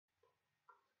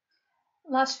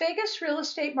Las Vegas real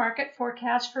estate market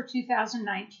forecast for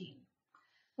 2019.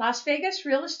 Las Vegas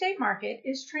real estate market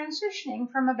is transitioning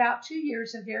from about 2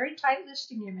 years of very tight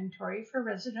listing inventory for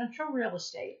residential real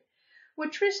estate,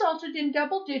 which resulted in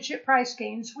double-digit price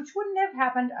gains which wouldn't have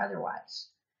happened otherwise.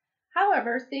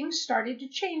 However, things started to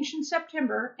change in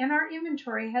September and our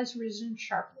inventory has risen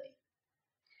sharply.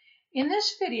 In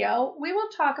this video, we will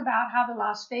talk about how the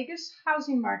Las Vegas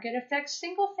housing market affects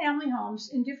single-family homes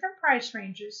in different price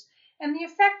ranges, and the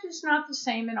effect is not the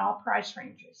same in all price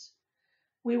ranges.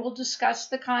 We will discuss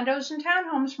the condos and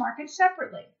townhomes market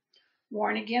separately,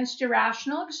 warn against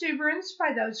irrational exuberance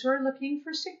by those who are looking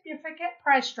for significant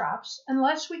price drops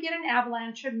unless we get an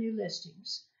avalanche of new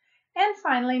listings, and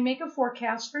finally make a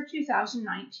forecast for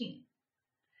 2019.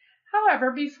 However,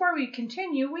 before we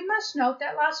continue, we must note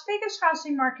that Las Vegas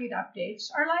housing market updates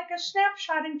are like a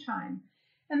snapshot in time,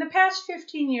 and the past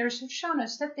 15 years have shown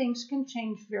us that things can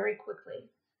change very quickly.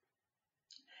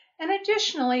 And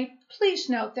additionally, please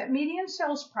note that median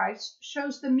sales price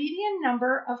shows the median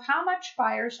number of how much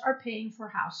buyers are paying for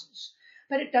houses,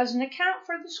 but it doesn't account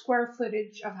for the square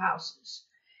footage of houses.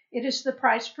 It is the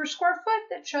price per square foot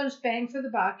that shows bang for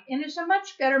the buck and is a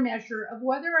much better measure of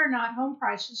whether or not home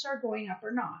prices are going up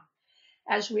or not.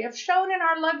 As we have shown in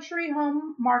our luxury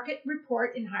home market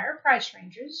report in higher price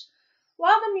ranges,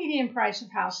 while the median price of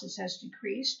houses has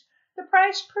decreased, the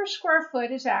price per square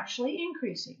foot is actually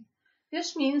increasing.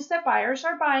 This means that buyers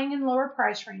are buying in lower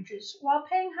price ranges while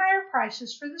paying higher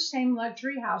prices for the same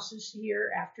luxury houses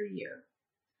year after year.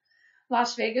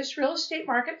 Las Vegas real estate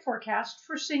market forecast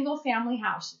for single-family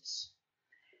houses.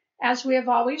 As we have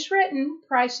always written,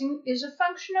 pricing is a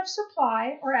function of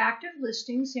supply or active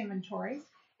listings inventory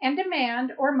and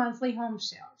demand or monthly home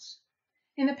sales.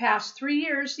 In the past 3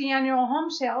 years, the annual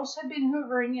home sales have been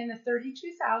hovering in the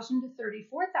 32,000 to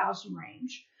 34,000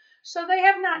 range, so they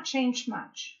have not changed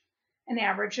much. An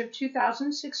average of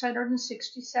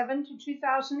 2,667 to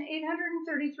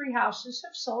 2,833 houses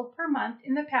have sold per month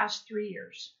in the past 3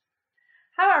 years.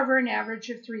 However, an average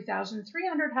of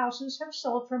 3,300 houses have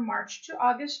sold from March to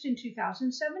August in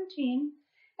 2017,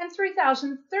 and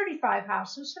 3,035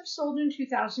 houses have sold in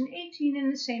 2018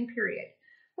 in the same period,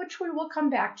 which we will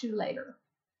come back to later.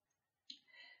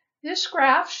 This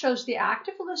graph shows the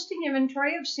active listing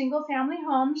inventory of single-family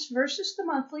homes versus the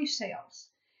monthly sales.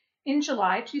 In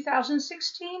July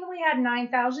 2016, we had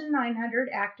 9,900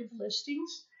 active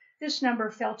listings. This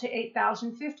number fell to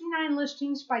 8,059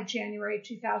 listings by January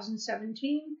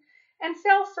 2017 and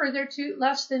fell further to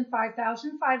less than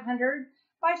 5,500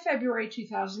 by February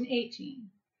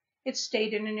 2018. It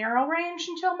stayed in a narrow range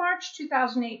until March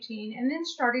 2018 and then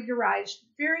started to rise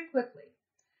very quickly.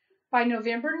 By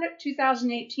November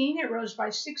 2018, it rose by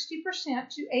 60%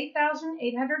 to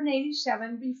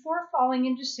 8,887 before falling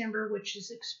in December, which is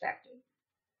expected.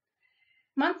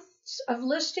 Months of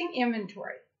listing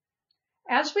inventory.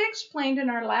 As we explained in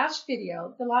our last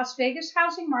video, the Las Vegas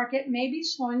housing market may be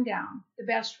slowing down. The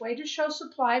best way to show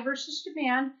supply versus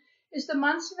demand is the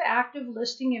months of active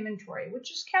listing inventory,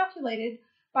 which is calculated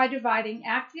by dividing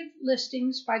active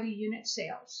listings by the unit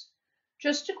sales.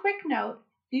 Just a quick note,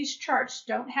 these charts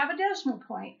don't have a decimal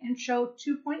point and show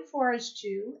 2.4 as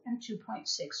 2 and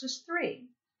 2.6 as 3.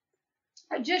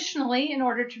 Additionally, in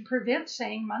order to prevent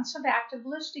saying months of active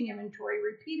listing inventory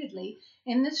repeatedly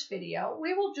in this video,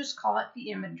 we will just call it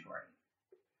the inventory.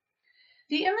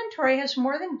 The inventory has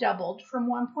more than doubled from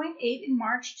 1.8 in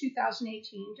March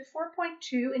 2018 to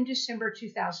 4.2 in December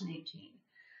 2018.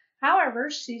 However,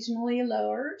 seasonally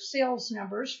lower sales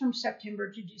numbers from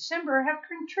September to December have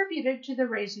contributed to the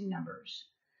raising numbers.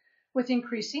 With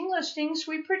increasing listings,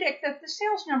 we predict that the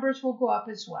sales numbers will go up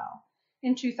as well.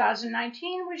 In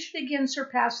 2019, we should again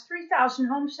surpass 3,000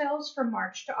 home sales from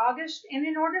March to August, and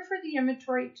in order for the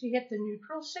inventory to hit the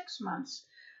neutral 6 months,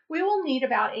 we will need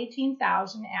about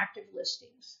 18,000 active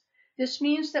listings. This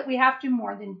means that we have to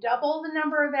more than double the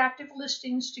number of active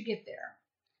listings to get there.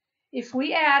 If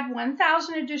we add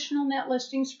 1,000 additional net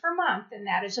listings per month, and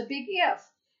that is a big if,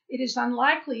 it is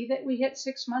unlikely that we hit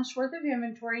 6 months worth of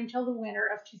inventory until the winter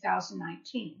of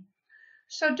 2019.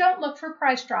 So don't look for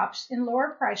price drops in lower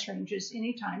price ranges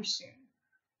anytime soon.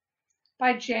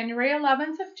 By January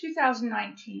 11th of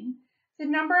 2019, the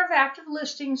number of active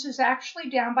listings is actually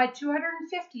down by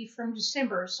 250 from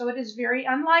December, so it is very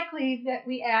unlikely that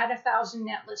we add 1,000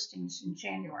 net listings in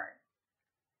January.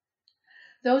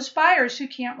 Those buyers who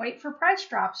can't wait for price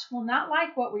drops will not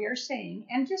like what we are saying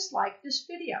and dislike this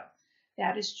video.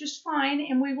 That is just fine,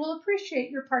 and we will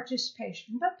appreciate your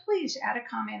participation, but please add a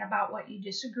comment about what you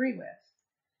disagree with.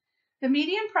 The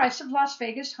median price of Las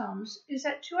Vegas homes is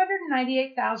at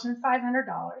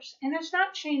 $298,500 and has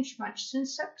not changed much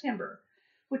since September,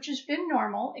 which has been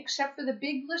normal except for the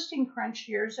big listing crunch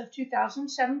years of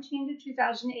 2017 to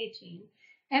 2018,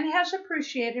 and has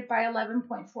appreciated by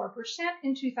 11.4%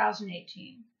 in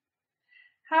 2018.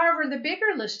 However, the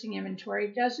bigger listing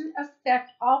inventory doesn't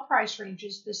affect all price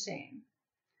ranges the same.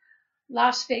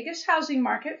 Las Vegas housing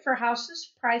market for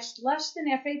houses priced less than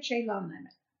FHA loan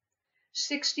limit.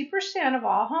 60% of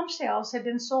all home sales have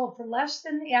been sold for less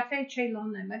than the FHA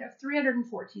loan limit of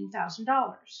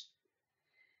 $314,000.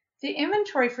 The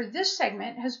inventory for this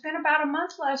segment has been about a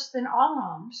month less than all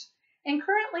homes and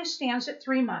currently stands at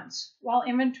 3 months. While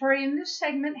inventory in this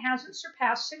segment hasn't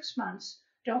surpassed 6 months,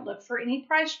 don't look for any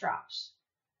price drops.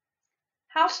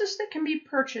 Houses that can be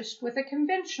purchased with a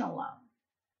conventional loan.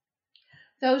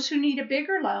 Those who need a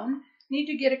bigger loan need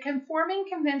to get a conforming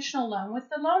conventional loan with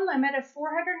the loan limit of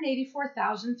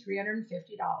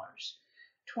 $484,350.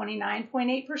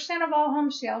 29.8% of all home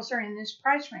sales are in this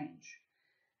price range.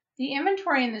 The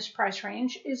inventory in this price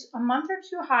range is a month or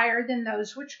two higher than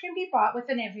those which can be bought with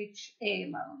an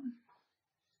FHA loan.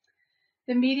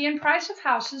 The median price of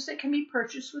houses that can be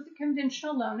purchased with a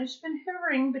conventional loan has been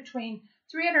hovering between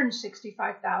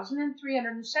 $365,000 and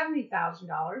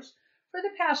 $370,000 for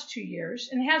the past 2 years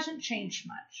and hasn't changed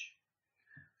much.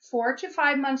 4 to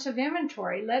 5 months of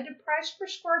inventory led to price per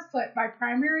square foot by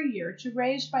primary year to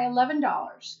raise by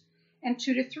 $11, and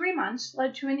 2 to 3 months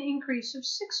led to an increase of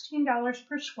 $16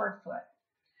 per square foot.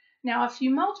 Now, if you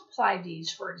multiply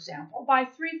these, for example, by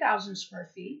 3,000 square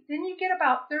feet, then you get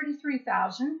about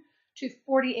 $33,000 to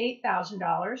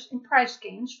 $48,000 in price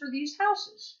gains for these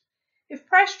houses. If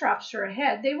price drops are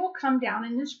ahead, they will come down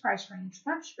in this price range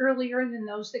much earlier than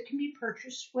those that can be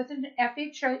purchased with an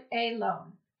FHA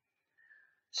loan.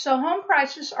 So home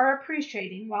prices are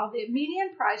appreciating while the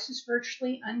median price is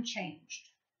virtually unchanged.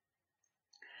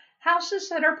 Houses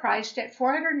that are priced at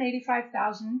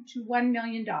 $485,000 to $1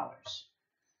 million.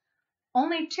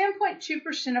 Only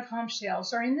 10.2% of home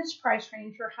sales are in this price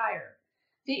range or higher.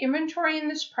 The inventory in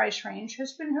this price range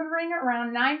has been hovering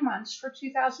around 9 months for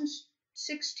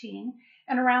 2016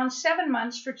 and around 7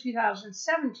 months for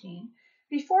 2017,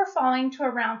 before falling to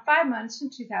around 5 months in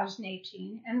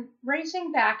 2018 and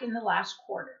raising back in the last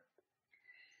quarter.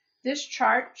 This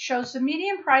chart shows the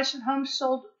median price of homes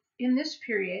sold in this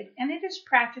period, and it is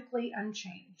practically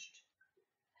unchanged.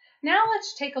 Now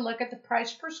let's take a look at the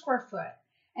price per square foot,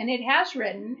 and it has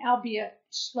risen, albeit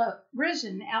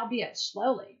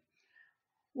slowly.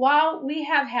 While we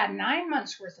have had 9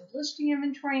 months worth of listing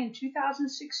inventory in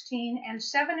 2016 and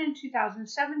 7 in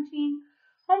 2017,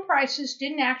 home prices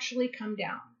didn't actually come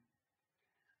down.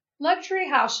 Luxury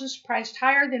houses priced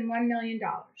higher than $1 million.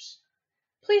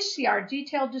 Please see our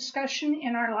detailed discussion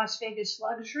in our Las Vegas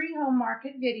luxury home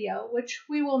market video, which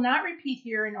we will not repeat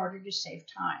here in order to save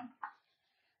time.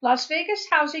 Las Vegas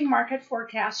housing market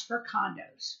forecast for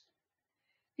condos.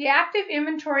 The active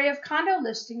inventory of condo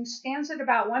listings stands at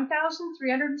about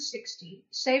 1,360,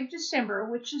 save December,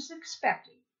 which is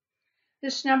expected.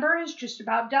 This number has just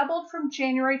about doubled from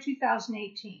January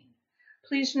 2018.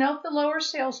 Please note the lower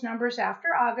sales numbers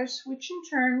after August, which in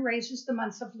turn raises the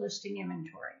months of listing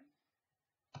inventory.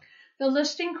 The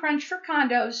listing crunch for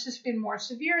condos has been more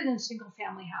severe than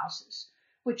single-family houses,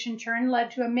 which in turn led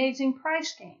to amazing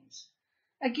price gains.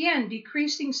 Again,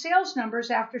 decreasing sales numbers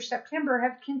after September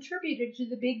have contributed to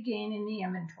the big gain in the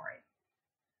inventory.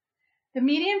 The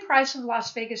median price of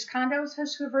Las Vegas condos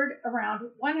has hovered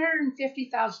around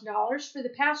 $150,000 for the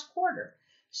past quarter,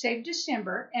 save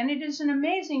December, and it is an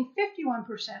amazing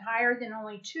 51% higher than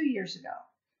only 2 years ago.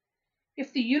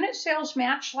 If the unit sales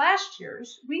match last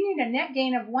year's, we need a net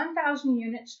gain of 1,000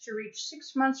 units to reach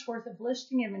 6 months worth of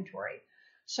listing inventory,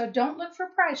 so don't look for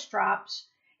price drops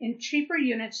in cheaper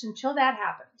units until that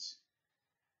happens.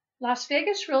 Las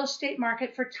Vegas real estate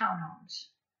market for townhomes.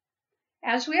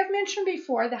 As we have mentioned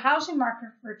before, the housing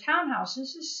market for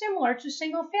townhouses is similar to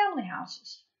single-family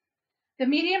houses. The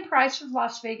median price of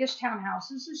Las Vegas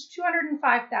townhouses is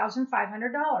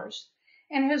 $205,500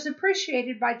 and has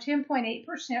appreciated by 10.8%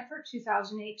 for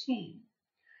 2018.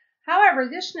 However,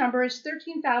 this number is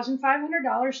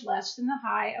 $13,500 less than the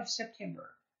high of September.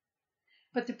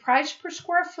 But the price per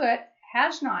square foot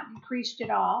has not decreased at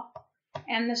all,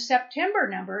 and the September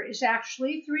number is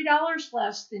actually $3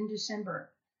 less than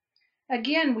December.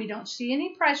 Again, we don't see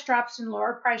any price drops in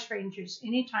lower price ranges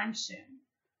anytime soon.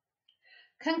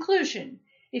 Conclusion.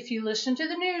 If you listen to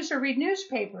the news or read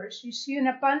newspapers, you see an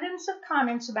abundance of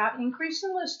comments about increase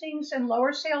in listings and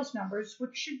lower sales numbers,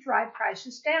 which should drive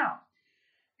prices down.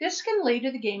 This can lead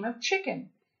to the game of chicken.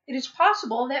 It is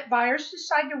possible that buyers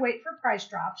decide to wait for price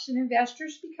drops and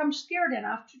investors become scared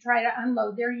enough to try to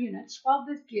unload their units while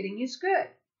the getting is good.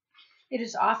 It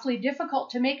is awfully difficult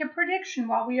to make a prediction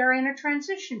while we are in a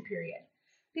transition period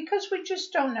because we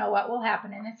just don't know what will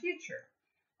happen in the future.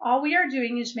 All we are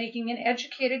doing is making an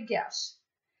educated guess.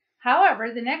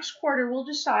 However, the next quarter will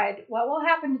decide what will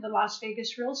happen to the Las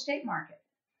Vegas real estate market.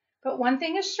 But one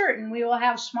thing is certain, we will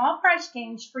have small price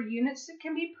gains for units that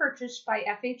can be purchased by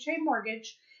FHA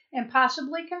mortgage and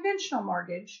possibly conventional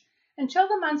mortgage until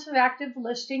the months of active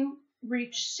listing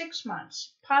reach 6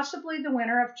 months, possibly the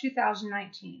winter of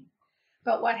 2019.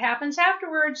 But what happens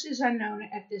afterwards is unknown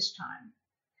at this time.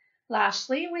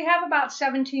 Lastly, we have about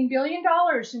 $17 billion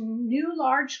in new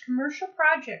large commercial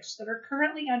projects that are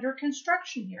currently under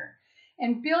construction here,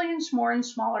 and billions more in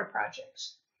smaller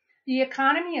projects. The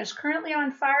economy is currently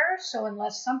on fire, so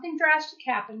unless something drastic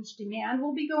happens, demand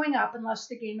will be going up unless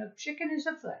the game of chicken is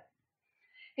afoot.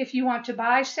 If you want to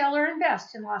buy, sell, or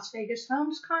invest in Las Vegas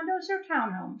homes, condos, or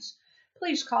townhomes,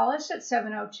 please call us at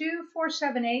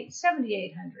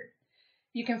 702-478-7800.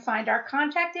 You can find our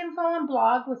contact info and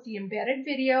blog with the embedded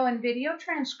video and video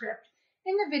transcript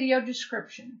in the video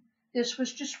description. This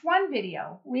was just one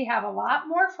video. We have a lot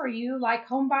more for you, like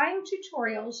home buying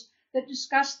tutorials that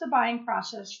discuss the buying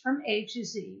process from A to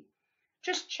Z.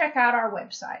 Just check out our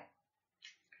website.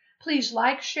 Please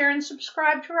like, share, and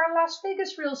subscribe to our Las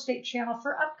Vegas real estate channel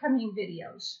for upcoming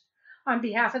videos. On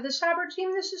behalf of the Saber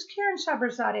team, this is Karen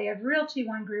Saberzadeh of Realty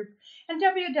One Group and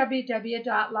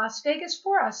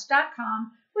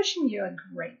www.lasvegasforus.com, wishing you a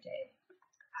great day.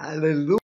 Hallelujah.